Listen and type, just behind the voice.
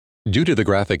Due to the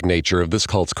graphic nature of this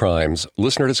cult's crimes,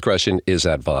 listener discretion is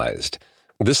advised.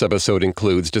 This episode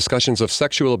includes discussions of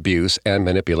sexual abuse and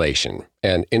manipulation,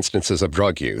 and instances of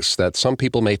drug use that some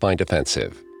people may find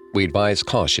offensive. We advise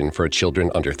caution for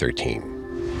children under 13.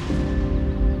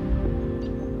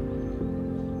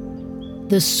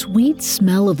 The sweet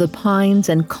smell of the pines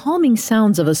and calming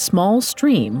sounds of a small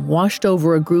stream washed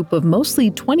over a group of mostly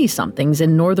 20-somethings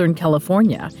in Northern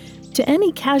California. To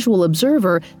any casual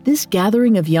observer, this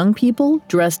gathering of young people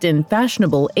dressed in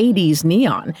fashionable 80s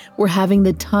neon were having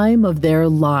the time of their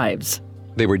lives.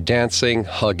 They were dancing,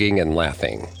 hugging, and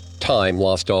laughing. Time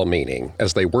lost all meaning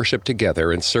as they worshiped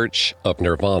together in search of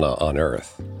nirvana on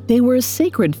Earth. They were a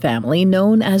sacred family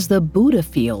known as the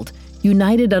Buddhafield,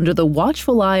 united under the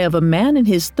watchful eye of a man in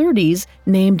his 30s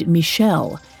named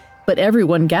Michel. But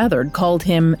everyone gathered called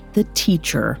him the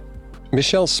Teacher.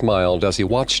 Michel smiled as he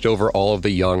watched over all of the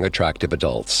young, attractive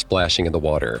adults splashing in the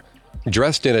water.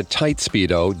 Dressed in a tight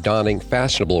Speedo, donning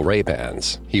fashionable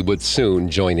Ray-Bans, he would soon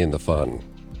join in the fun.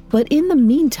 But in the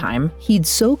meantime, he'd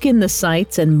soak in the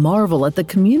sights and marvel at the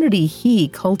community he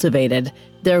cultivated.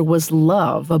 There was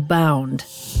love abound.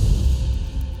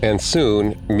 And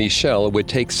soon, Michel would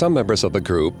take some members of the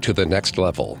group to the next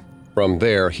level. From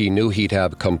there, he knew he'd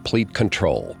have complete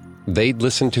control. They'd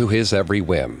listen to his every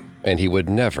whim, and he would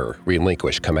never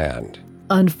relinquish command.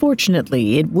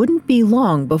 Unfortunately, it wouldn't be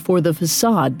long before the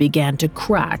facade began to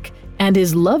crack, and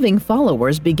his loving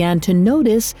followers began to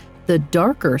notice the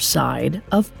darker side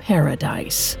of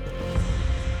paradise.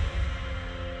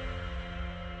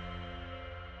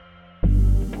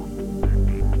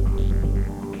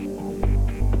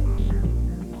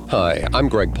 Hi, I'm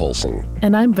Greg Polson.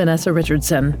 And I'm Vanessa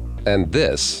Richardson. And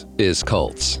this is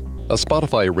Cults, a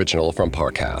Spotify original from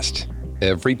Parcast.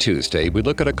 Every Tuesday, we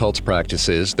look at a cult's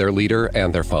practices, their leader,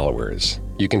 and their followers.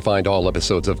 You can find all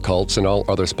episodes of Cults and all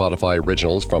other Spotify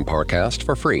originals from Parcast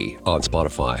for free on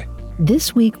Spotify.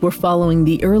 This week, we're following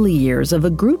the early years of a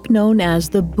group known as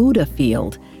the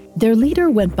Buddhafield. Their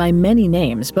leader went by many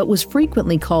names, but was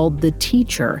frequently called the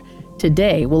Teacher.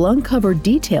 Today, we'll uncover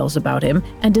details about him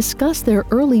and discuss their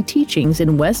early teachings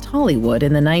in West Hollywood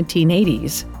in the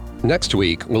 1980s. Next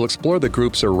week, we'll explore the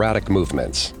group's erratic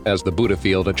movements as the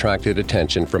Buddhafield attracted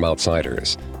attention from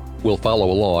outsiders. We'll follow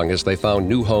along as they found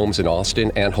new homes in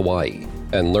Austin and Hawaii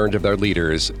and learned of their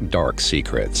leaders' dark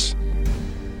secrets.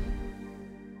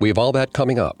 We have all that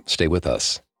coming up. Stay with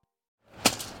us.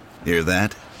 Hear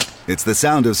that? It's the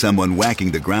sound of someone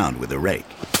whacking the ground with a rake.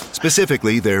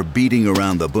 Specifically, they're beating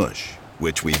around the bush,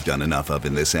 which we've done enough of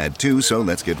in this ad too, so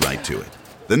let's get right to it.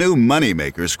 The new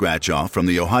Moneymaker scratch-off from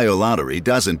the Ohio Lottery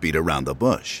doesn't beat around the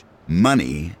bush.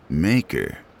 Money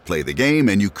Maker. Play the game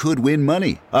and you could win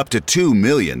money, up to $2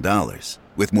 million.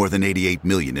 With more than $88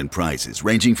 million in prizes,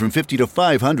 ranging from $50 to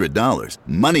 $500,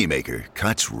 Moneymaker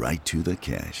cuts right to the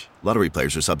cash. Lottery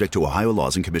players are subject to Ohio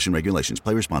laws and commission regulations.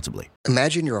 Play responsibly.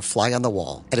 Imagine you're a fly on the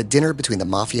wall at a dinner between the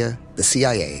Mafia, the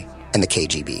CIA, and the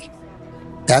KGB.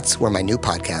 That's where my new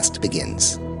podcast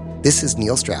begins. This is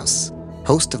Neil Strauss,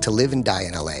 host of To Live and Die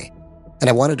in LA, and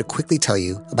I wanted to quickly tell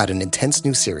you about an intense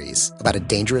new series about a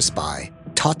dangerous spy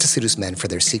taught to seduce men for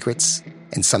their secrets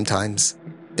and sometimes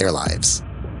their lives.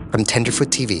 From Tenderfoot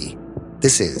TV,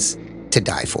 this is To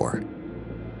Die For.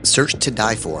 Search To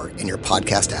Die For in your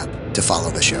podcast app to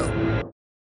follow the show.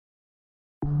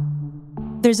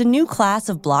 There's a new class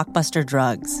of blockbuster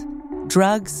drugs.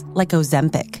 Drugs like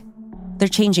Ozempic. They're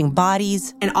changing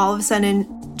bodies. And all of a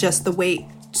sudden, just the weight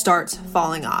starts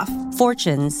falling off.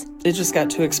 Fortunes. It just got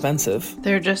too expensive.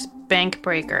 They're just bank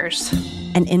breakers.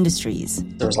 And industries.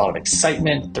 There was a lot of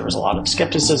excitement. There was a lot of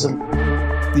skepticism.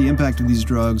 The impact of these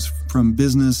drugs from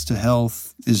business to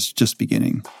health is just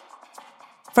beginning.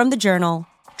 From the Journal,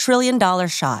 $1 Trillion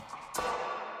Shot.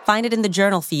 Find it in the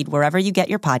Journal feed wherever you get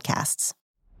your podcasts.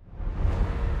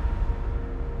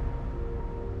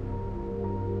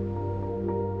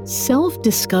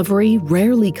 Self-discovery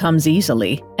rarely comes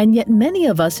easily, and yet many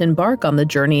of us embark on the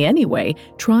journey anyway,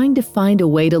 trying to find a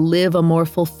way to live a more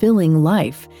fulfilling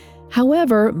life.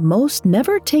 However, most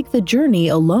never take the journey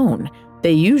alone.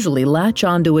 They usually latch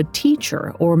onto a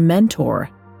teacher or mentor.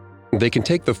 They can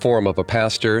take the form of a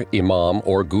pastor, imam,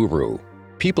 or guru.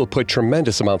 People put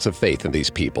tremendous amounts of faith in these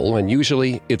people, and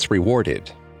usually it's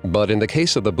rewarded. But in the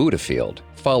case of the Buddhafield,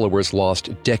 followers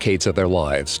lost decades of their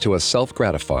lives to a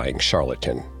self-gratifying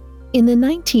charlatan. In the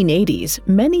 1980s,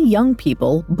 many young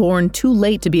people, born too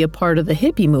late to be a part of the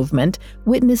hippie movement,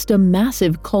 witnessed a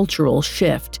massive cultural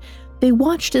shift. They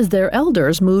watched as their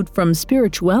elders moved from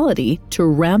spirituality to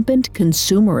rampant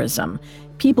consumerism.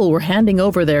 People were handing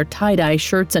over their tie-dye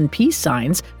shirts and peace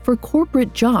signs for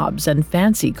corporate jobs and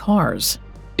fancy cars.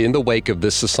 In the wake of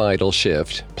this societal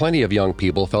shift, plenty of young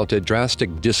people felt a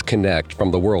drastic disconnect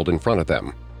from the world in front of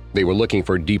them. They were looking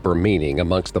for deeper meaning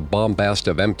amongst the bombast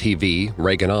of MTV,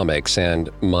 Reaganomics,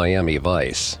 and Miami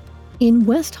Vice. In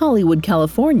West Hollywood,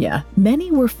 California,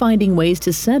 many were finding ways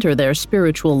to center their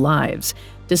spiritual lives.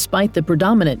 Despite the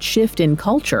predominant shift in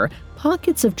culture,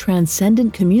 pockets of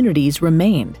transcendent communities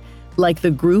remained, like the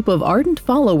group of ardent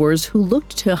followers who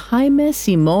looked to Jaime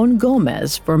Simon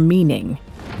Gomez for meaning.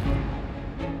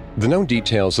 The known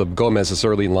details of Gomez's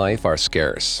early life are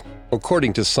scarce.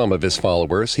 According to some of his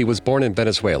followers, he was born in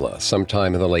Venezuela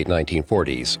sometime in the late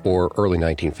 1940s or early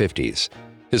 1950s.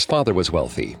 His father was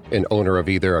wealthy, an owner of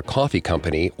either a coffee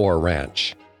company or a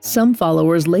ranch. Some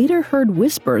followers later heard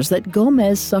whispers that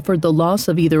Gomez suffered the loss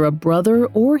of either a brother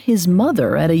or his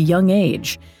mother at a young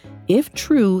age. If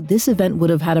true, this event would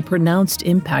have had a pronounced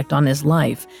impact on his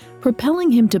life,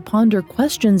 propelling him to ponder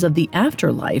questions of the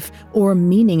afterlife or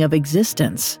meaning of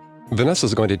existence. Vanessa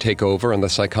is going to take over on the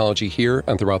psychology here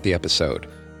and throughout the episode.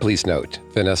 Please note,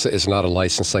 Vanessa is not a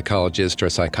licensed psychologist or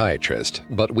psychiatrist,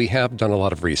 but we have done a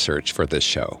lot of research for this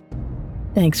show.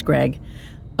 Thanks, Greg.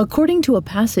 According to a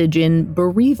passage in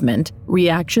Bereavement,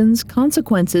 Reactions,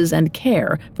 Consequences, and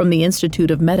Care from the Institute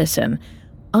of Medicine,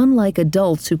 unlike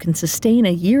adults who can sustain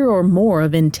a year or more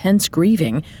of intense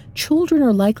grieving, children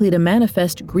are likely to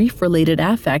manifest grief-related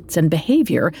affects and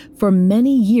behavior for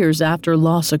many years after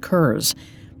loss occurs.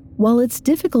 While it's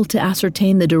difficult to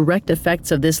ascertain the direct effects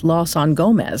of this loss on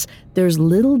Gomez, there's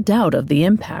little doubt of the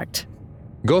impact.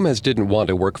 Gomez didn't want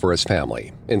to work for his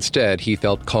family. Instead, he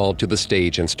felt called to the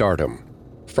stage and stardom.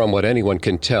 From what anyone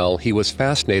can tell, he was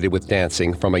fascinated with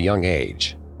dancing from a young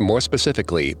age, more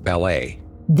specifically, ballet.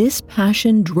 This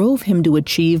passion drove him to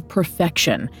achieve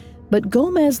perfection, but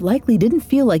Gomez likely didn't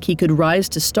feel like he could rise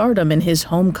to stardom in his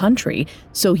home country,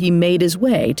 so he made his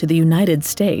way to the United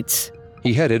States.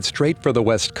 He headed straight for the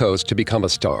West Coast to become a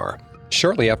star.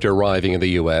 Shortly after arriving in the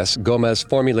U.S., Gomez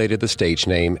formulated the stage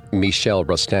name Michel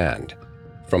Rostand.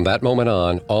 From that moment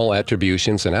on, all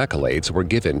attributions and accolades were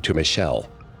given to Michel.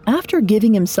 After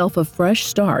giving himself a fresh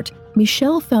start,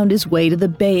 Michel found his way to the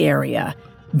Bay Area.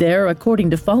 There, according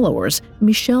to followers,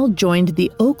 Michel joined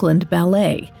the Oakland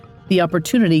Ballet. The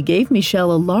opportunity gave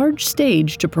Michel a large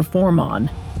stage to perform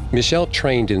on. Michel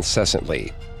trained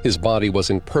incessantly. His body was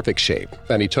in perfect shape,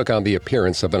 and he took on the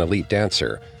appearance of an elite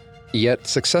dancer. Yet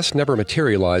success never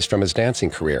materialized from his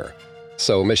dancing career.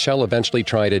 So Michel eventually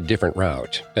tried a different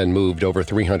route and moved over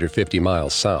 350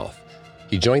 miles south.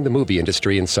 He joined the movie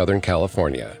industry in Southern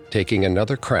California, taking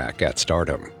another crack at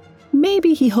stardom.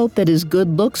 Maybe he hoped that his good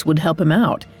looks would help him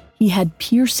out. He had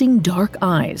piercing dark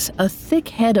eyes, a thick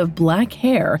head of black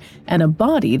hair, and a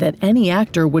body that any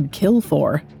actor would kill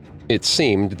for. It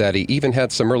seemed that he even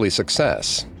had some early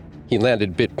success. He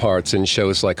landed bit parts in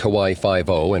shows like Hawaii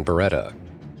Five-0 and Beretta.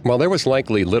 While there was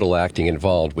likely little acting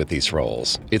involved with these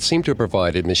roles, it seemed to have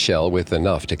provided Michel with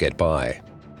enough to get by.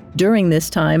 During this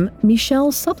time,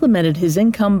 Michel supplemented his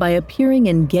income by appearing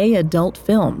in gay adult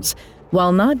films.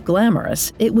 While not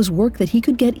glamorous, it was work that he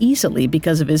could get easily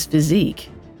because of his physique.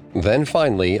 Then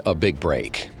finally, a big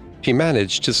break. He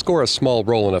managed to score a small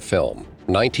role in a film,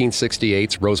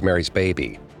 1968's Rosemary's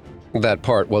Baby. That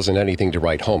part wasn't anything to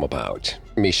write home about.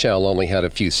 Michel only had a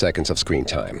few seconds of screen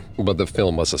time, but the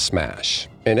film was a smash,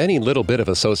 and any little bit of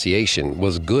association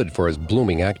was good for his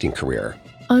blooming acting career.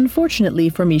 Unfortunately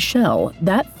for Michel,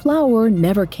 that flower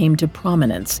never came to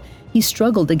prominence. He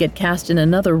struggled to get cast in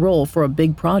another role for a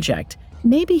big project.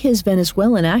 Maybe his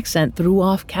Venezuelan accent threw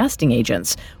off casting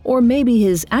agents, or maybe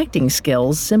his acting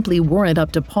skills simply weren't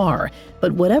up to par.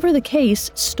 But whatever the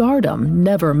case, stardom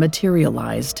never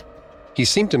materialized. He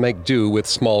seemed to make do with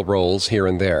small roles here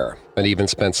and there, and even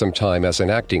spent some time as an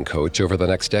acting coach over the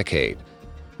next decade.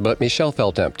 But Michel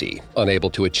felt empty, unable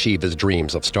to achieve his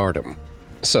dreams of stardom.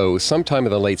 So, sometime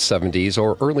in the late 70s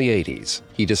or early 80s,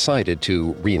 he decided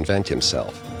to reinvent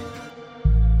himself.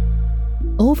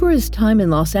 Over his time in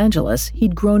Los Angeles,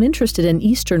 he'd grown interested in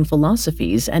Eastern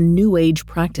philosophies and New Age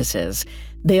practices.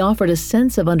 They offered a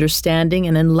sense of understanding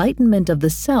and enlightenment of the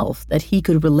self that he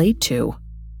could relate to.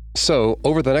 So,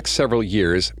 over the next several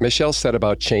years, Michel set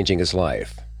about changing his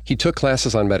life. He took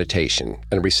classes on meditation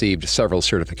and received several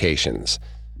certifications.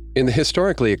 In the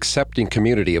historically accepting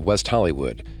community of West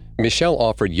Hollywood, Michel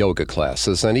offered yoga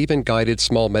classes and even guided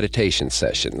small meditation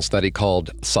sessions that he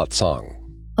called satsang.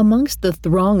 Amongst the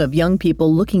throng of young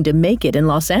people looking to make it in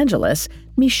Los Angeles,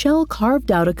 Michel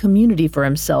carved out a community for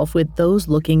himself with those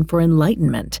looking for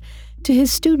enlightenment. To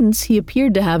his students, he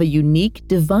appeared to have a unique,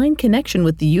 divine connection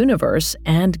with the universe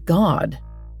and God.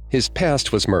 His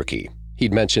past was murky.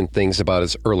 He'd mentioned things about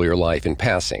his earlier life in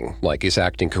passing, like his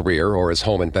acting career or his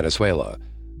home in Venezuela.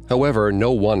 However,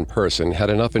 no one person had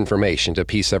enough information to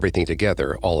piece everything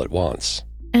together all at once.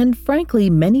 And frankly,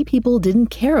 many people didn't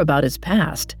care about his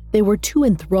past. They were too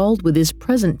enthralled with his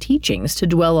present teachings to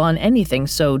dwell on anything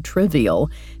so trivial.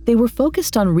 They were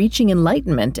focused on reaching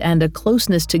enlightenment and a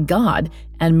closeness to God,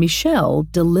 and Michel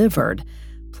delivered.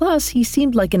 Plus, he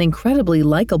seemed like an incredibly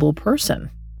likable person.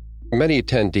 Many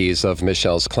attendees of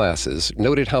Michel's classes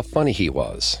noted how funny he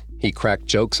was. He cracked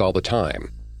jokes all the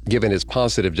time. Given his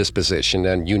positive disposition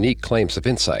and unique claims of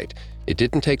insight, it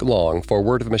didn't take long for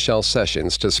word of Michel's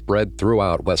sessions to spread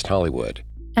throughout West Hollywood.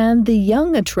 And the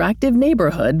young, attractive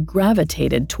neighborhood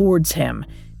gravitated towards him.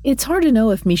 It's hard to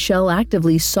know if Michel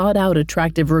actively sought out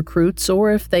attractive recruits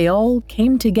or if they all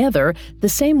came together the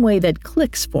same way that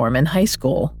cliques form in high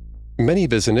school. Many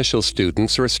of his initial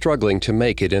students were struggling to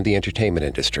make it in the entertainment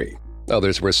industry.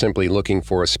 Others were simply looking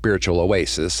for a spiritual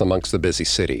oasis amongst the busy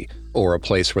city, or a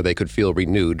place where they could feel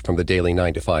renewed from the daily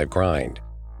 9-to-5 grind.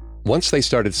 Once they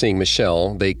started seeing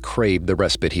Michel, they craved the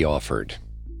respite he offered.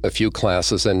 A few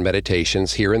classes and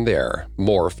meditations here and there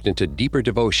morphed into deeper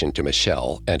devotion to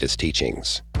Michel and his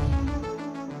teachings.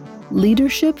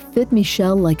 Leadership fit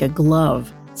Michel like a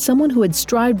glove. Someone who had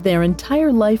strived their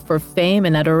entire life for fame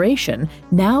and adoration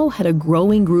now had a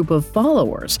growing group of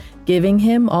followers, giving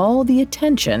him all the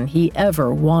attention he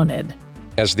ever wanted.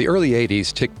 As the early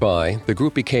 80s ticked by, the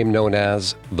group became known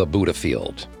as the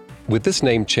Buddhafield. With this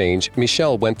name change,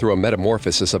 Michel went through a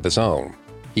metamorphosis of his own.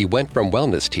 He went from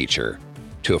wellness teacher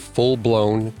to a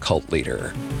full-blown cult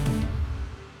leader.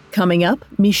 Coming up,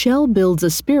 Michel builds a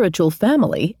spiritual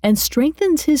family and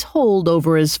strengthens his hold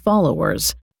over his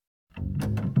followers.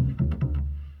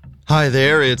 Hi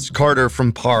there, it's Carter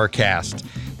from Parcast.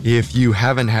 If you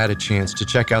haven't had a chance to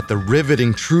check out the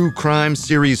riveting true crime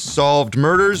series Solved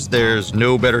Murders, there's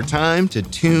no better time to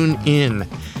tune in.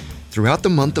 Throughout the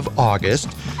month of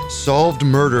August, Solved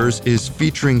Murders is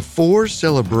featuring 4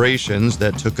 celebrations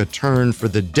that took a turn for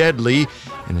the deadly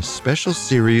in a special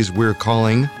series we're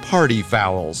calling Party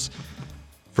Fouls.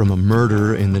 From a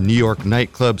murder in the New York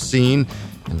nightclub scene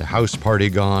and a house party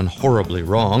gone horribly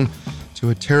wrong, to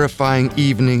a terrifying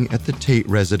evening at the Tate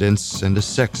residence and a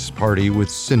sex party with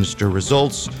sinister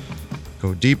results,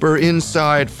 go deeper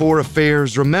inside 4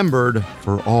 affairs remembered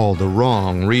for all the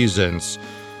wrong reasons.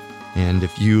 And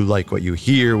if you like what you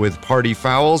hear with Party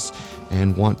Fouls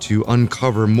and want to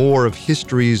uncover more of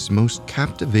history's most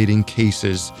captivating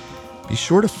cases, be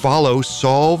sure to follow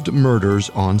Solved Murders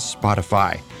on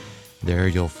Spotify. There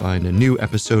you'll find a new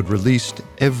episode released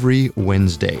every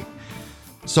Wednesday.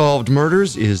 Solved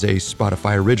Murders is a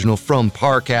Spotify original from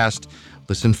Parcast.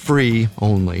 Listen free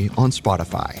only on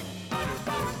Spotify.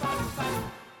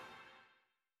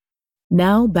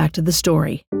 Now back to the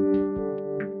story.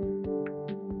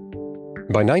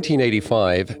 By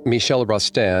 1985, Michel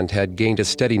Rostand had gained a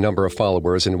steady number of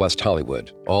followers in West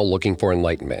Hollywood, all looking for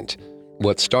enlightenment.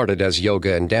 What started as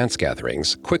yoga and dance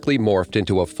gatherings quickly morphed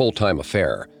into a full-time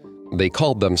affair. They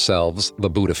called themselves the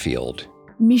Buddhafield.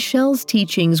 Michel's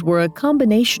teachings were a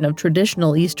combination of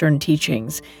traditional Eastern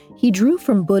teachings. He drew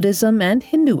from Buddhism and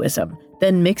Hinduism,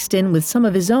 then mixed in with some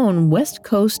of his own West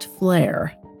Coast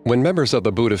flair. When members of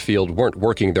the Buddhafield weren't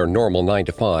working their normal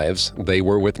 9-to-5s, they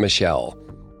were with Michel.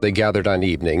 They gathered on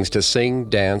evenings to sing,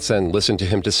 dance, and listen to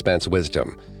him dispense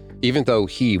wisdom. Even though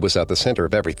he was at the center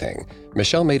of everything,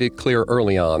 Michel made it clear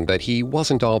early on that he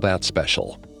wasn't all that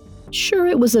special. Sure,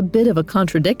 it was a bit of a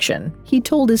contradiction. He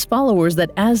told his followers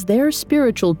that as their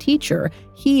spiritual teacher,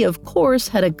 he, of course,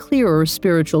 had a clearer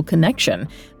spiritual connection,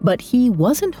 but he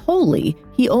wasn't holy.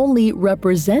 He only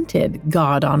represented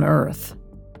God on earth.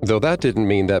 Though that didn't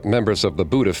mean that members of the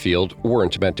Buddhafield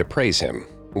weren't meant to praise him.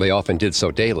 They often did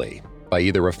so daily, by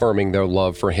either affirming their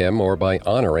love for him or by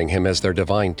honoring him as their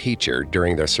divine teacher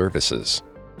during their services.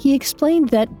 He explained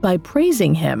that by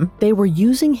praising him, they were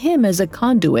using him as a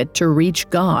conduit to reach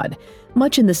God,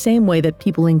 much in the same way that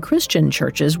people in Christian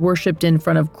churches worshipped in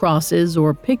front of crosses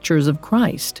or pictures of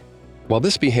Christ. While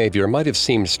this behavior might have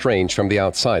seemed strange from the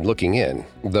outside looking in,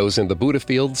 those in the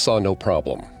Buddhafield saw no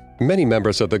problem. Many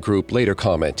members of the group later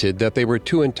commented that they were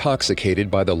too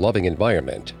intoxicated by the loving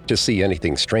environment to see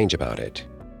anything strange about it.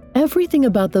 Everything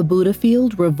about the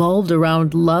Buddhafield revolved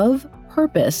around love,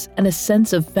 purpose, and a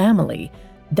sense of family.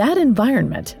 That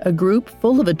environment, a group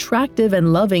full of attractive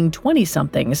and loving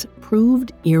 20-somethings,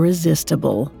 proved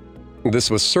irresistible.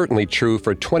 This was certainly true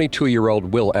for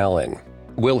 22-year-old Will Allen.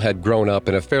 Will had grown up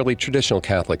in a fairly traditional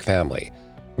Catholic family.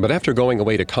 But after going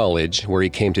away to college, where he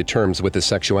came to terms with his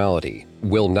sexuality,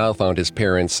 Will now found his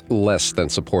parents less than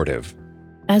supportive.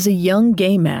 As a young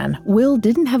gay man, Will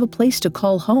didn't have a place to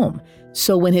call home.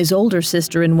 So when his older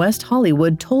sister in West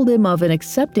Hollywood told him of an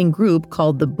accepting group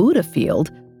called the Buddhafield,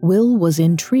 Will was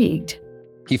intrigued.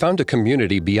 He found a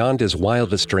community beyond his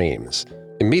wildest dreams.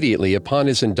 Immediately upon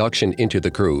his induction into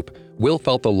the group, Will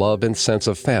felt the love and sense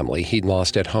of family he'd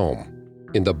lost at home.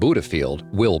 In the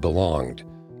Buddhafield, Will belonged.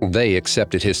 They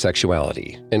accepted his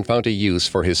sexuality and found a use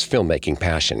for his filmmaking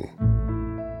passion.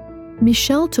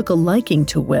 Michel took a liking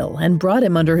to Will and brought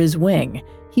him under his wing.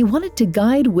 He wanted to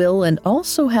guide Will and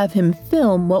also have him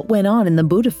film what went on in the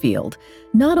Buddhafield.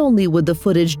 Not only would the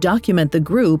footage document the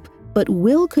group, but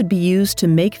Will could be used to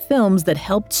make films that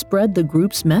helped spread the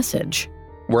group's message.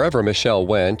 Wherever Michel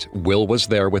went, Will was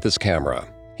there with his camera.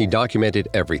 He documented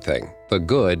everything, the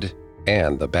good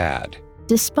and the bad.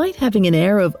 Despite having an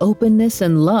air of openness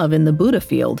and love in the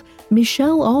Buddhafield,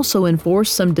 Michel also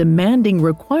enforced some demanding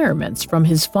requirements from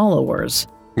his followers.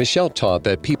 Michel taught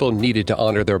that people needed to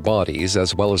honor their bodies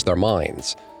as well as their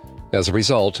minds. As a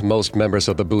result, most members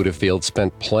of the Buddhafield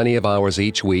spent plenty of hours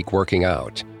each week working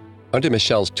out. Under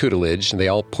Michel's tutelage, they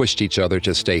all pushed each other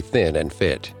to stay thin and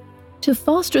fit. To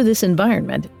foster this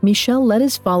environment, Michel led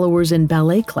his followers in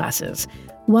ballet classes.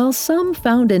 While some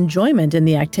found enjoyment in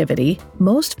the activity,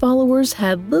 most followers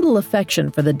had little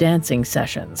affection for the dancing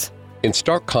sessions. In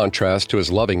stark contrast to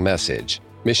his loving message,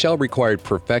 Michel required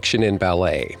perfection in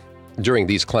ballet. During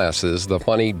these classes, the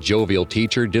funny, jovial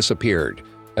teacher disappeared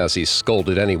as he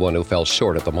scolded anyone who fell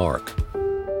short of the mark.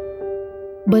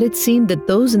 But it seemed that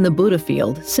those in the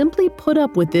Buddhafield simply put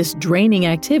up with this draining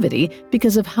activity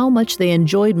because of how much they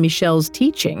enjoyed Michel's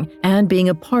teaching and being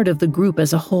a part of the group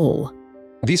as a whole.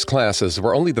 These classes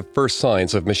were only the first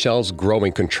signs of Michel's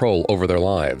growing control over their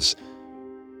lives.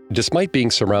 Despite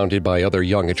being surrounded by other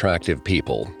young, attractive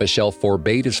people, Michel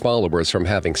forbade his followers from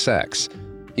having sex.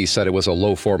 He said it was a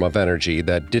low form of energy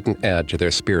that didn't add to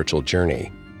their spiritual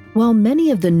journey. While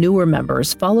many of the newer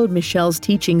members followed Michel's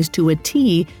teachings to a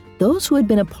T, those who had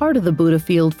been a part of the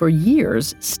Buddhafield for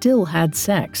years still had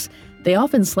sex. They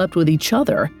often slept with each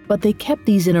other, but they kept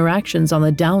these interactions on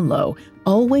the down low,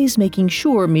 always making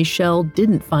sure Michel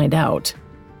didn't find out.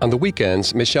 On the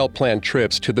weekends, Michel planned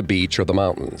trips to the beach or the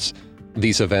mountains.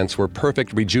 These events were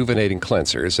perfect rejuvenating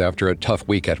cleansers after a tough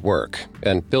week at work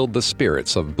and filled the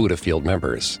spirits of Buddhafield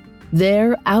members.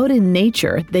 There, out in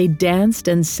nature, they danced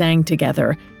and sang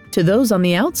together. To those on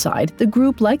the outside, the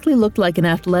group likely looked like an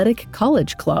athletic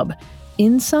college club.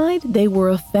 Inside, they were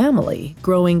a family,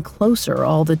 growing closer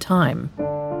all the time.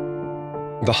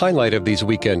 The highlight of these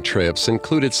weekend trips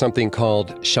included something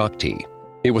called Shakti.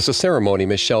 It was a ceremony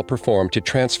Michel performed to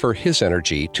transfer his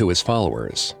energy to his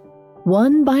followers.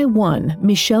 One by one,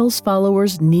 Michel's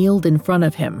followers kneeled in front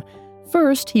of him.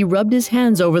 First, he rubbed his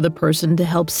hands over the person to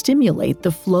help stimulate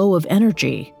the flow of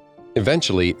energy.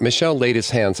 Eventually, Michel laid his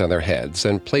hands on their heads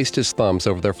and placed his thumbs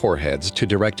over their foreheads to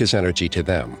direct his energy to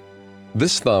them.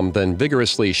 This thumb then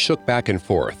vigorously shook back and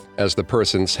forth as the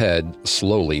person's head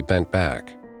slowly bent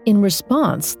back. In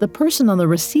response, the person on the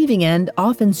receiving end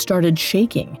often started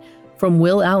shaking. From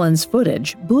Will Allen's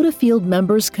footage, Buddhafield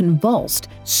members convulsed,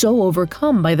 so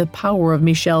overcome by the power of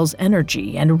Michel's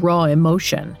energy and raw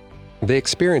emotion. They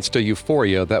experienced a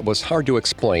euphoria that was hard to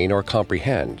explain or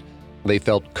comprehend. They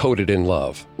felt coated in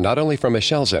love, not only from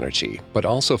Michel's energy, but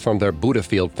also from their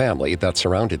Buddhafield family that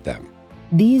surrounded them.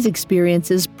 These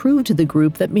experiences proved to the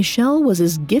group that Michel was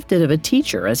as gifted of a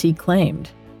teacher as he claimed.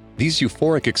 These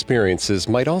euphoric experiences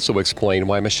might also explain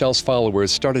why Michel's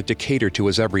followers started to cater to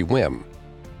his every whim.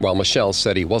 While Michel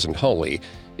said he wasn't holy,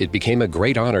 it became a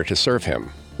great honor to serve him.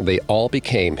 They all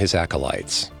became his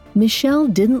acolytes. Michel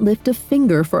didn't lift a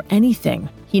finger for anything.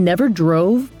 He never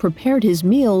drove, prepared his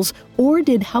meals, or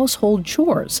did household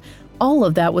chores. All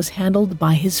of that was handled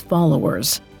by his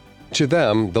followers. To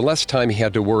them, the less time he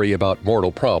had to worry about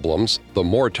mortal problems, the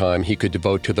more time he could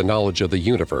devote to the knowledge of the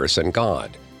universe and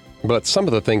God. But some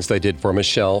of the things they did for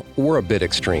Michel were a bit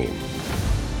extreme.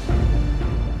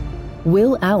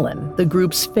 Will Allen, the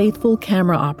group's faithful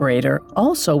camera operator,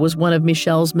 also was one of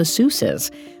Michel's masseuses.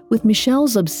 With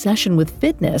Michel's obsession with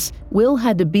fitness, Will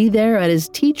had to be there at his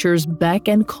teacher's beck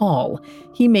and call.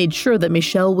 He made sure that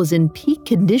Michel was in peak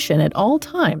condition at all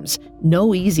times,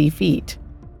 no easy feat.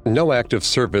 No act of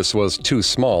service was too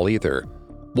small either.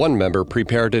 One member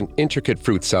prepared an intricate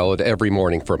fruit salad every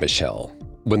morning for Michel.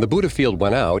 When the Buddhafield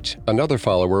went out, another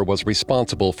follower was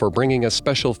responsible for bringing a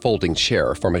special folding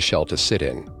chair for Michel to sit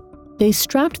in. They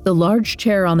strapped the large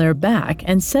chair on their back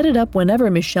and set it up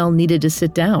whenever Michel needed to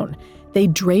sit down. They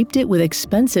draped it with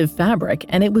expensive fabric,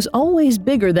 and it was always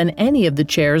bigger than any of the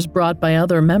chairs brought by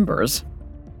other members.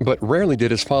 But rarely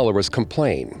did his followers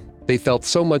complain. They felt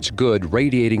so much good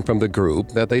radiating from the group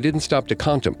that they didn't stop to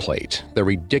contemplate the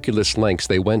ridiculous lengths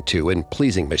they went to in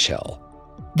pleasing Michel.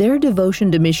 Their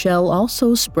devotion to Michel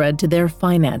also spread to their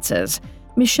finances.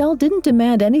 Michel didn't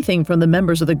demand anything from the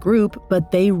members of the group,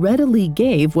 but they readily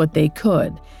gave what they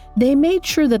could. They made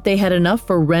sure that they had enough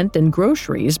for rent and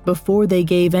groceries before they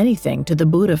gave anything to the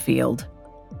Buddhafield.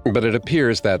 But it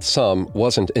appears that sum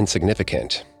wasn't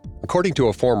insignificant. According to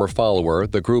a former follower,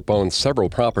 the group owned several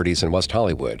properties in West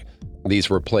Hollywood. These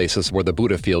were places where the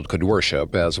Buddhafield could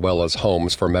worship, as well as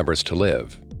homes for members to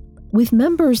live. With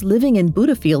members living in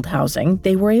Buddhafield housing,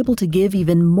 they were able to give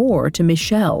even more to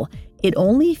Michel. It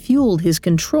only fueled his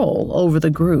control over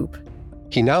the group.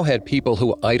 He now had people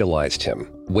who idolized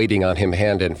him, waiting on him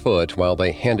hand and foot while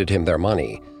they handed him their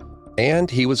money.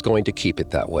 And he was going to keep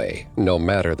it that way, no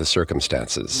matter the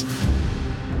circumstances.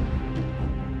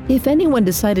 If anyone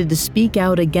decided to speak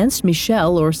out against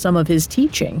Michel or some of his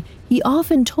teaching, he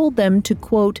often told them to,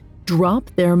 quote, drop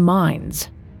their minds.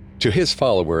 To his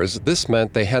followers, this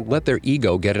meant they had let their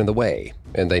ego get in the way,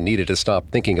 and they needed to stop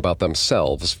thinking about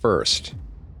themselves first.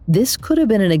 This could have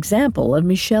been an example of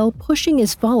Michel pushing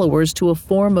his followers to a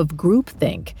form of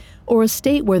groupthink, or a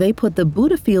state where they put the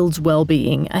Buddhafield's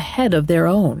well-being ahead of their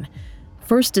own.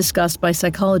 First discussed by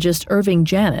psychologist Irving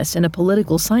Janis in a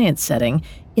political science setting,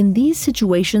 in these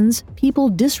situations, people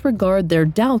disregard their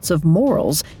doubts of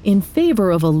morals in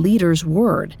favor of a leader's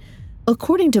word.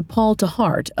 According to Paul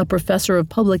Tahart, a professor of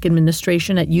public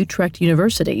administration at Utrecht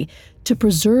University, to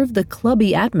preserve the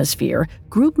clubby atmosphere,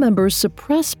 group members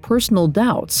suppress personal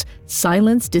doubts,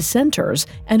 silence dissenters,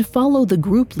 and follow the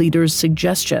group leader's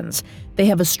suggestions. They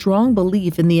have a strong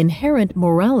belief in the inherent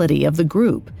morality of the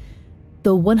group.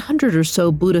 The 100 or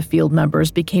so Buddhafield members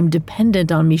became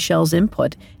dependent on Michel's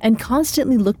input and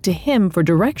constantly looked to him for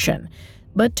direction.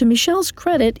 But to Michel's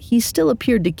credit, he still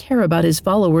appeared to care about his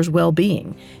followers'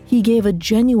 well-being. He gave a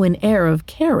genuine air of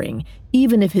caring,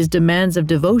 even if his demands of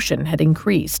devotion had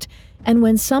increased. And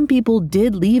when some people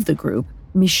did leave the group,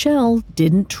 Michel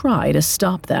didn't try to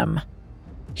stop them.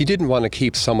 He didn't want to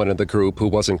keep someone in the group who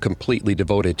wasn't completely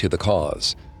devoted to the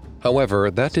cause.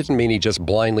 However, that didn't mean he just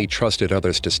blindly trusted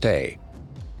others to stay.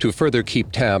 To further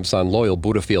keep tabs on loyal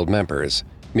Buddhafield members,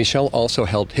 Michel also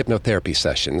held hypnotherapy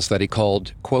sessions that he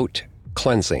called, quote,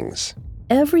 cleansings.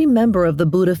 Every member of the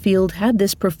Buddhafield had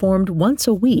this performed once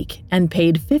a week and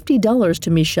paid $50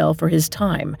 to Michel for his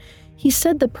time. He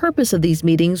said the purpose of these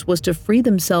meetings was to free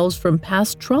themselves from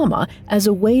past trauma as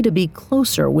a way to be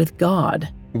closer with God.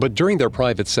 But during their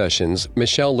private sessions,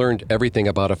 Michel learned everything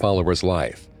about a follower's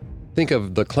life. Think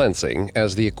of the cleansing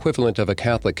as the equivalent of a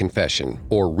Catholic confession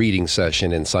or reading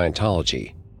session in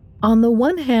Scientology. On the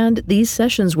one hand, these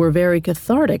sessions were very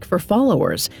cathartic for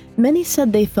followers. Many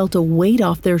said they felt a weight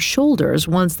off their shoulders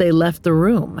once they left the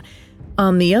room.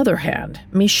 On the other hand,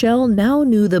 Michel now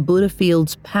knew the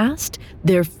Buddhafield's past,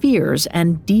 their fears,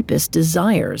 and deepest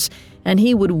desires, and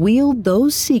he would wield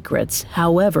those secrets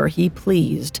however he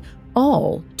pleased,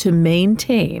 all to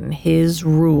maintain his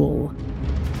rule.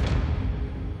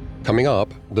 Coming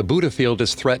up, the Buddhafield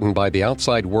is threatened by the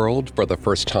outside world for the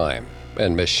first time,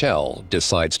 and Michel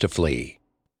decides to flee.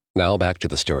 Now back to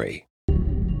the story.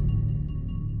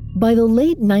 By the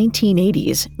late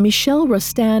 1980s, Michel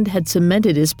Rostand had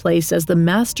cemented his place as the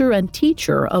master and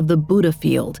teacher of the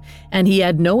Buddhafield, and he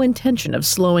had no intention of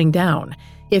slowing down.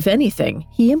 If anything,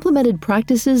 he implemented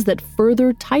practices that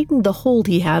further tightened the hold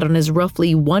he had on his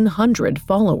roughly 100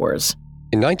 followers.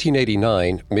 In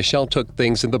 1989, Michel took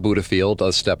things in the Buddhafield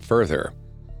a step further.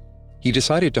 He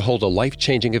decided to hold a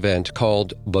life-changing event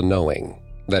called The Knowing,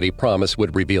 that he promised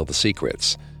would reveal the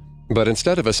secrets. But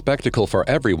instead of a spectacle for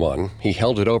everyone, he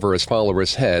held it over his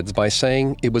followers' heads by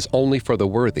saying it was only for the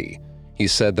worthy. He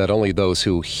said that only those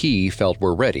who he felt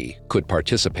were ready could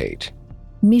participate.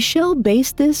 Michel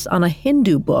based this on a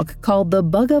Hindu book called the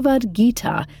Bhagavad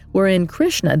Gita, wherein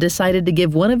Krishna decided to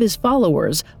give one of his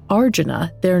followers,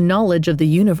 Arjuna, their knowledge of the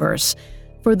universe.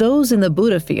 For those in the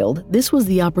Buddhafield, this was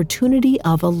the opportunity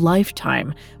of a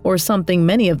lifetime, or something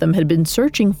many of them had been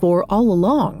searching for all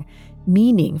along,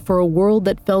 meaning for a world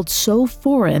that felt so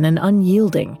foreign and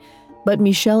unyielding. But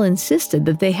Michel insisted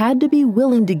that they had to be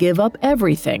willing to give up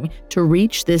everything to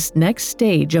reach this next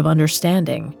stage of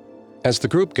understanding. As the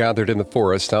group gathered in the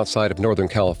forest outside of Northern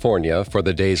California for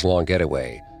the days-long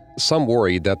getaway, some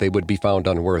worried that they would be found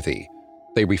unworthy.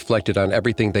 They reflected on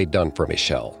everything they'd done for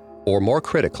Michel, or more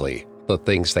critically, the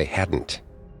things they hadn't.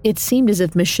 It seemed as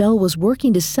if Michel was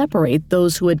working to separate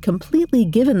those who had completely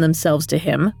given themselves to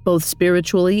him, both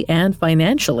spiritually and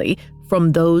financially,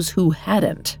 from those who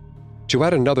hadn't. To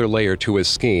add another layer to his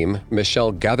scheme,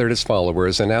 Michel gathered his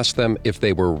followers and asked them if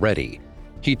they were ready.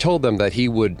 He told them that he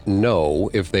would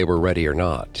know if they were ready or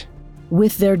not.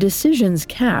 With their decisions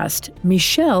cast,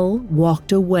 Michel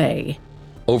walked away.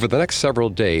 Over the next several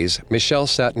days, Michel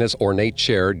sat in his ornate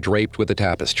chair draped with a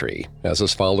tapestry as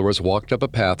his followers walked up a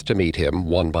path to meet him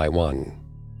one by one.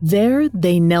 There,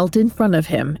 they knelt in front of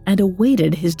him and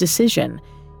awaited his decision.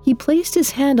 He placed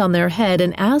his hand on their head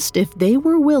and asked if they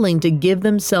were willing to give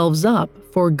themselves up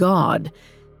for God.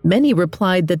 Many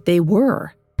replied that they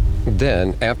were.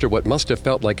 Then, after what must have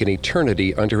felt like an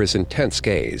eternity under his intense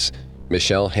gaze,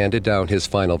 Michel handed down his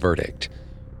final verdict.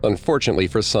 Unfortunately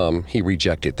for some, he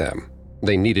rejected them.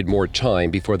 They needed more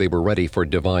time before they were ready for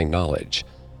divine knowledge.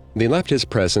 They left his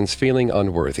presence feeling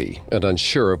unworthy and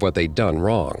unsure of what they'd done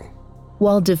wrong.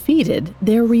 While defeated,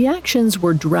 their reactions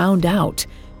were drowned out.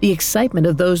 The excitement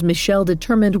of those Michel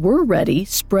determined were ready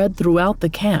spread throughout the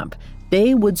camp.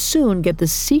 They would soon get the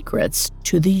secrets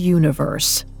to the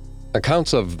universe.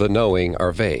 Accounts of the knowing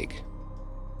are vague.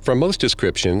 From most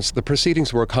descriptions, the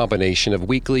proceedings were a combination of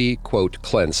weekly, quote,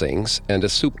 cleansings and a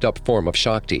souped-up form of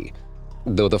Shakti,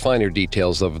 though the finer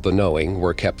details of the knowing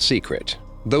were kept secret.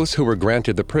 Those who were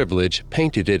granted the privilege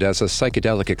painted it as a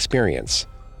psychedelic experience.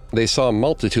 They saw a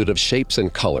multitude of shapes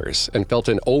and colors and felt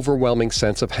an overwhelming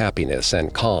sense of happiness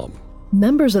and calm.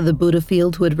 Members of the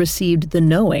Buddhafield who had received the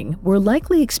knowing were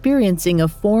likely experiencing a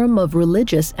form of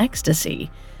religious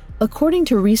ecstasy. According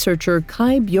to researcher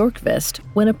Kai Bjorkvist,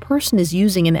 when a person is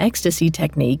using an ecstasy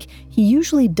technique, he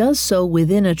usually does so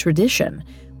within a tradition.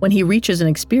 When he reaches an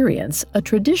experience, a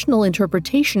traditional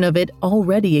interpretation of it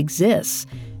already exists.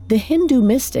 The Hindu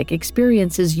mystic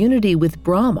experiences unity with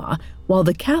Brahma, while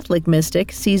the Catholic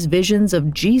mystic sees visions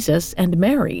of Jesus and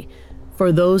Mary.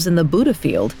 For those in the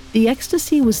Buddhafield, the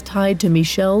ecstasy was tied to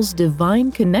Michel's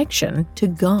divine connection to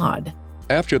God.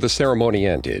 After the ceremony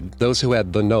ended, those who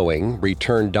had the knowing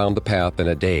returned down the path in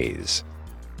a daze.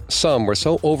 Some were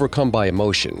so overcome by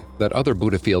emotion that other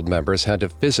Buddhafield members had to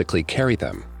physically carry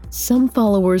them. Some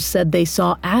followers said they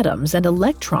saw atoms and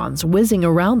electrons whizzing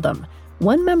around them.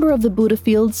 One member of the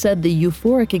Buddhafield said the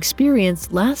euphoric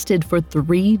experience lasted for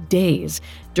 3 days,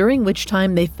 during which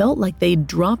time they felt like they'd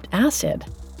dropped acid.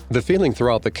 The feeling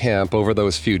throughout the camp over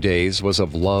those few days was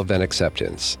of love and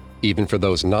acceptance. Even for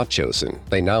those not chosen,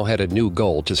 they now had a new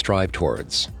goal to strive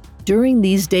towards. During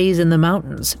these days in the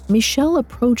mountains, Michel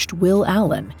approached Will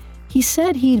Allen. He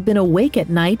said he'd been awake at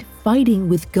night fighting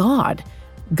with God.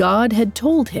 God had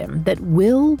told him that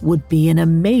Will would be in a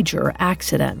major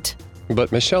accident.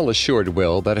 But Michel assured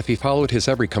Will that if he followed his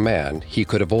every command, he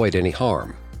could avoid any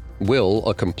harm. Will,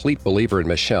 a complete believer in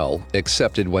Michel,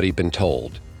 accepted what he'd been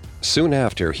told. Soon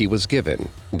after, he was given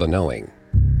the knowing.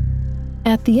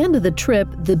 At the end of the trip,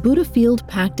 the Buddhafield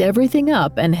packed everything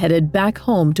up and headed back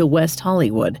home to West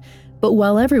Hollywood. But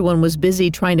while everyone was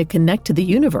busy trying to connect to the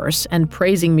universe and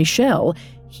praising Michel,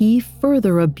 he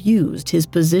further abused his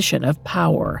position of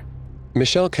power.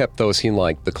 Michel kept those he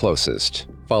liked the closest,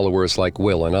 followers like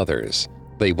Will and others.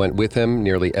 They went with him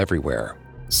nearly everywhere.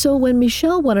 So when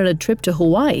Michel wanted a trip to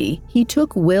Hawaii, he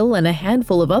took Will and a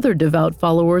handful of other devout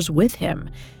followers with him.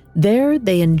 There,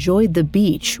 they enjoyed the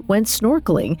beach, went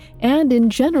snorkeling, and in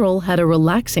general had a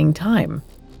relaxing time.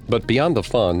 But beyond the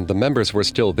fun, the members were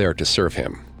still there to serve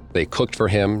him. They cooked for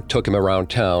him, took him around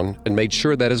town, and made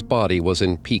sure that his body was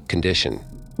in peak condition.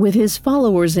 With his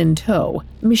followers in tow,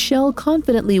 Michel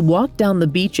confidently walked down the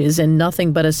beaches in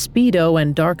nothing but a Speedo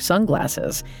and dark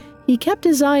sunglasses. He kept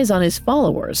his eyes on his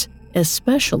followers,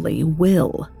 especially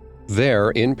Will.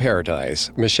 There, in paradise,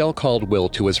 Michel called Will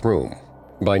to his room.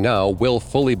 By now, Will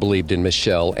fully believed in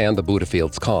Michel and the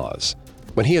Buddhafield's cause.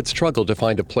 When he had struggled to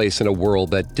find a place in a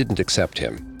world that didn't accept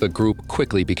him, the group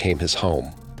quickly became his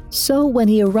home. So when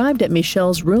he arrived at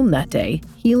Michel's room that day,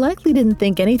 he likely didn't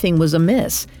think anything was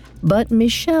amiss. But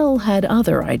Michel had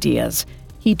other ideas.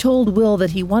 He told Will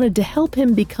that he wanted to help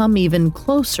him become even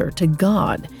closer to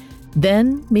God.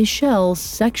 Then Michel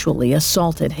sexually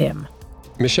assaulted him.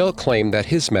 Michel claimed that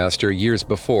his master years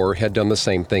before had done the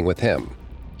same thing with him.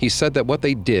 He said that what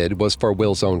they did was for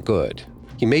Will's own good.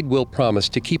 He made Will promise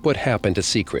to keep what happened a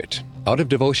secret. Out of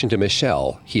devotion to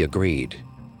Michel, he agreed.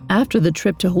 After the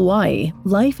trip to Hawaii,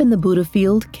 life in the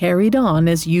Buddhafield carried on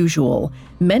as usual.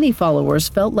 Many followers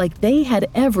felt like they had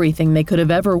everything they could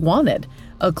have ever wanted: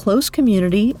 a close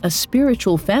community, a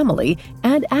spiritual family,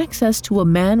 and access to a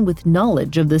man with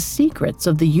knowledge of the secrets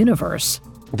of the universe.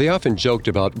 They often joked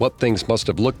about what things must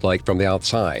have looked like from the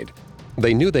outside.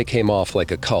 They knew they came off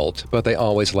like a cult, but they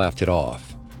always laughed it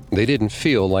off. They didn't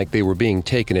feel like they were being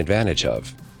taken advantage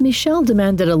of. Michel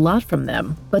demanded a lot from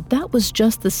them, but that was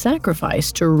just the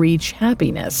sacrifice to reach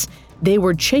happiness. They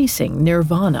were chasing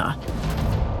nirvana.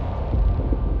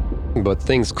 But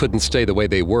things couldn't stay the way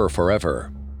they were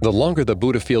forever. The longer the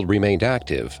Buddhafield remained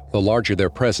active, the larger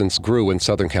their presence grew in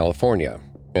Southern California,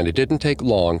 and it didn't take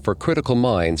long for critical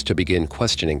minds to begin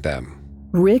questioning them.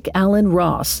 Rick Alan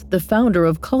Ross, the founder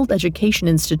of Cult Education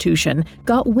Institution,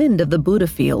 got wind of the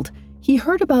Buddhafield. He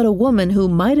heard about a woman who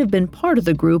might have been part of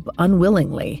the group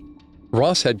unwillingly.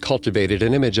 Ross had cultivated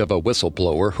an image of a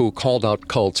whistleblower who called out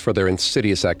cults for their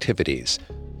insidious activities.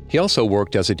 He also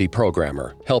worked as a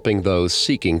deprogrammer, helping those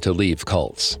seeking to leave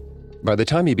cults. By the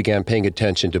time he began paying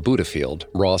attention to Buddhafield,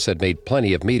 Ross had made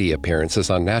plenty of media appearances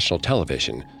on national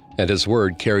television, and his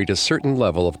word carried a certain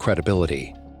level of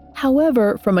credibility.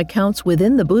 However, from accounts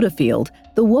within the Buddhafield,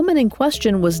 the woman in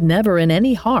question was never in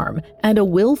any harm and a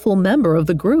willful member of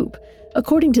the group.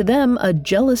 According to them, a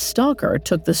jealous stalker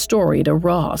took the story to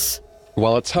Ross.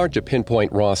 While it's hard to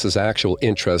pinpoint Ross's actual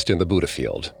interest in the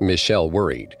Buddhafield, Michel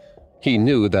worried. He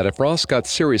knew that if Ross got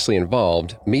seriously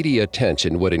involved, media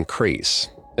attention would increase.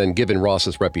 And given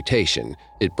Ross's reputation,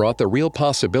 it brought the real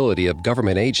possibility of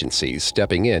government agencies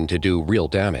stepping in to do real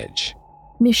damage.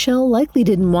 Michel likely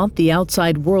didn't want the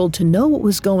outside world to know what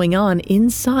was going on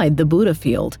inside the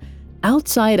Buddhafield.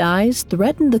 Outside eyes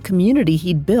threatened the community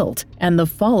he'd built and the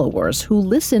followers who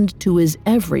listened to his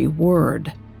every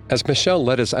word. As Michel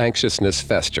let his anxiousness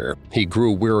fester, he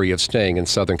grew weary of staying in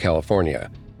Southern California.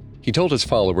 He told his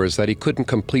followers that he couldn't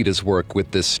complete his work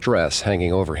with this stress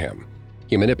hanging over him.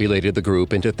 He manipulated the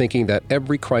group into thinking that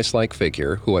every Christ-like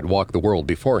figure who had walked the world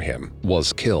before him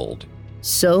was killed.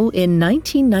 So in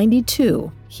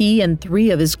 1992, he and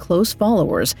 3 of his close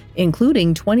followers,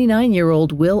 including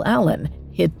 29-year-old Will Allen,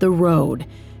 hit the road.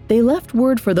 They left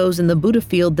word for those in the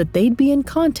Buddhafield that they'd be in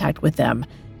contact with them.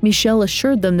 Michel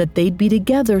assured them that they'd be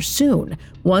together soon,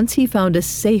 once he found a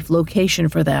safe location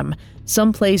for them,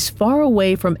 someplace far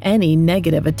away from any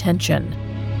negative attention.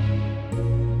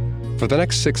 For the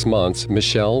next 6 months,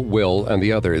 Michel, Will, and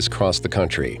the others crossed the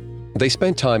country. They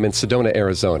spent time in Sedona,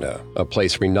 Arizona, a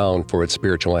place renowned for its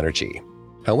spiritual energy.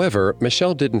 However,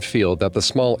 Michel didn't feel that the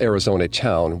small Arizona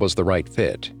town was the right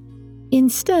fit.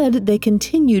 Instead, they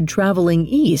continued traveling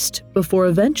east before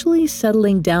eventually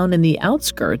settling down in the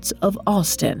outskirts of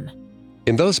Austin.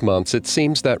 In those months, it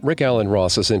seems that Rick Alan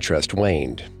Ross's interest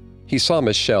waned. He saw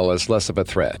Michel as less of a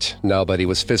threat, now that he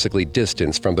was physically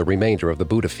distanced from the remainder of the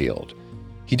Buddhafield.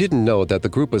 He didn't know that the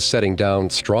group was setting down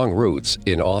strong roots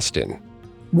in Austin.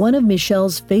 One of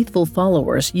Michel's faithful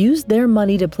followers used their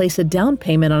money to place a down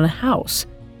payment on a house.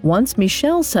 Once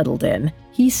Michel settled in,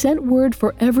 he sent word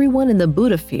for everyone in the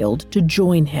Buddhafield to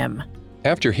join him.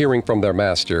 After hearing from their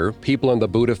master, people in the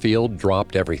Buddhafield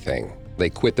dropped everything. They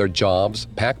quit their jobs,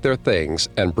 packed their things,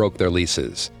 and broke their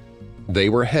leases. They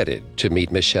were headed to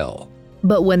meet Michel.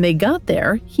 But when they got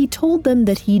there, he told them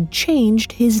that he'd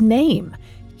changed his name.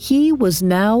 He was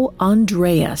now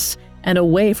Andreas, and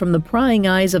away from the prying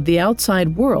eyes of the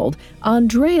outside world,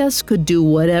 Andreas could do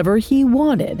whatever he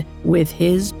wanted with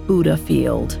his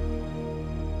Buddhafield.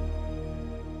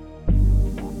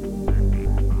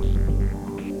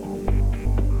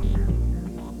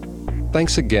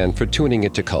 Thanks again for tuning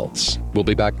into Cults. We'll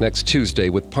be back next Tuesday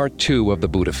with part 2 of the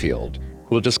Buddhafield.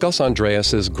 We'll discuss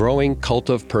Andreas's growing cult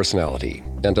of personality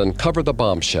and uncover the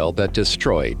bombshell that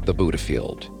destroyed the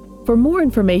Buddhafield. For more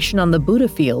information on the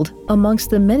Buddhafield, amongst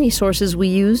the many sources we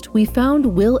used, we found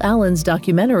Will Allen's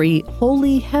documentary,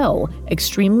 Holy Hell,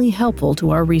 extremely helpful to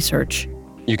our research.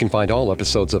 You can find all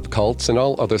episodes of Cults and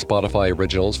all other Spotify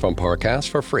originals from Parcast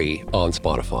for free on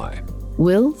Spotify.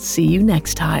 We'll see you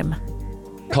next time.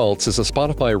 Cults is a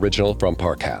Spotify original from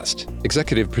Parcast.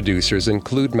 Executive producers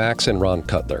include Max and Ron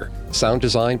Cutler. Sound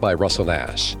design by Russell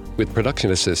Nash. With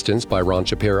production assistance by Ron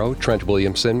Shapiro, Trent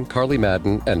Williamson, Carly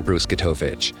Madden, and Bruce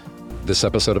Gatovich. This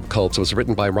episode of Cults was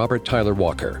written by Robert Tyler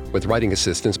Walker, with writing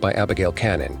assistance by Abigail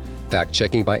Cannon,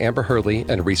 fact-checking by Amber Hurley,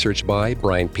 and research by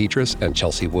Brian Petras and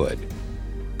Chelsea Wood.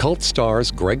 Cult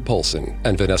stars Greg Polson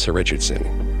and Vanessa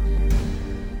Richardson.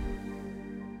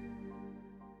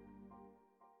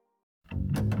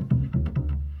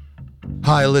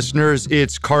 Hi, listeners,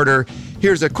 it's Carter.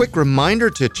 Here's a quick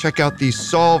reminder to check out the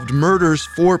Solved Murders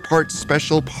 4-part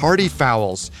special Party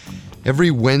Fouls.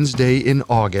 Every Wednesday in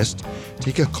August,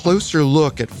 take a closer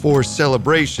look at 4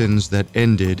 celebrations that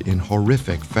ended in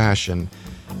horrific fashion.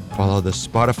 Follow the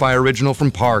Spotify original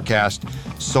from Parcast,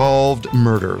 Solved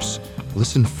Murders.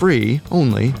 Listen free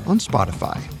only on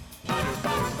Spotify.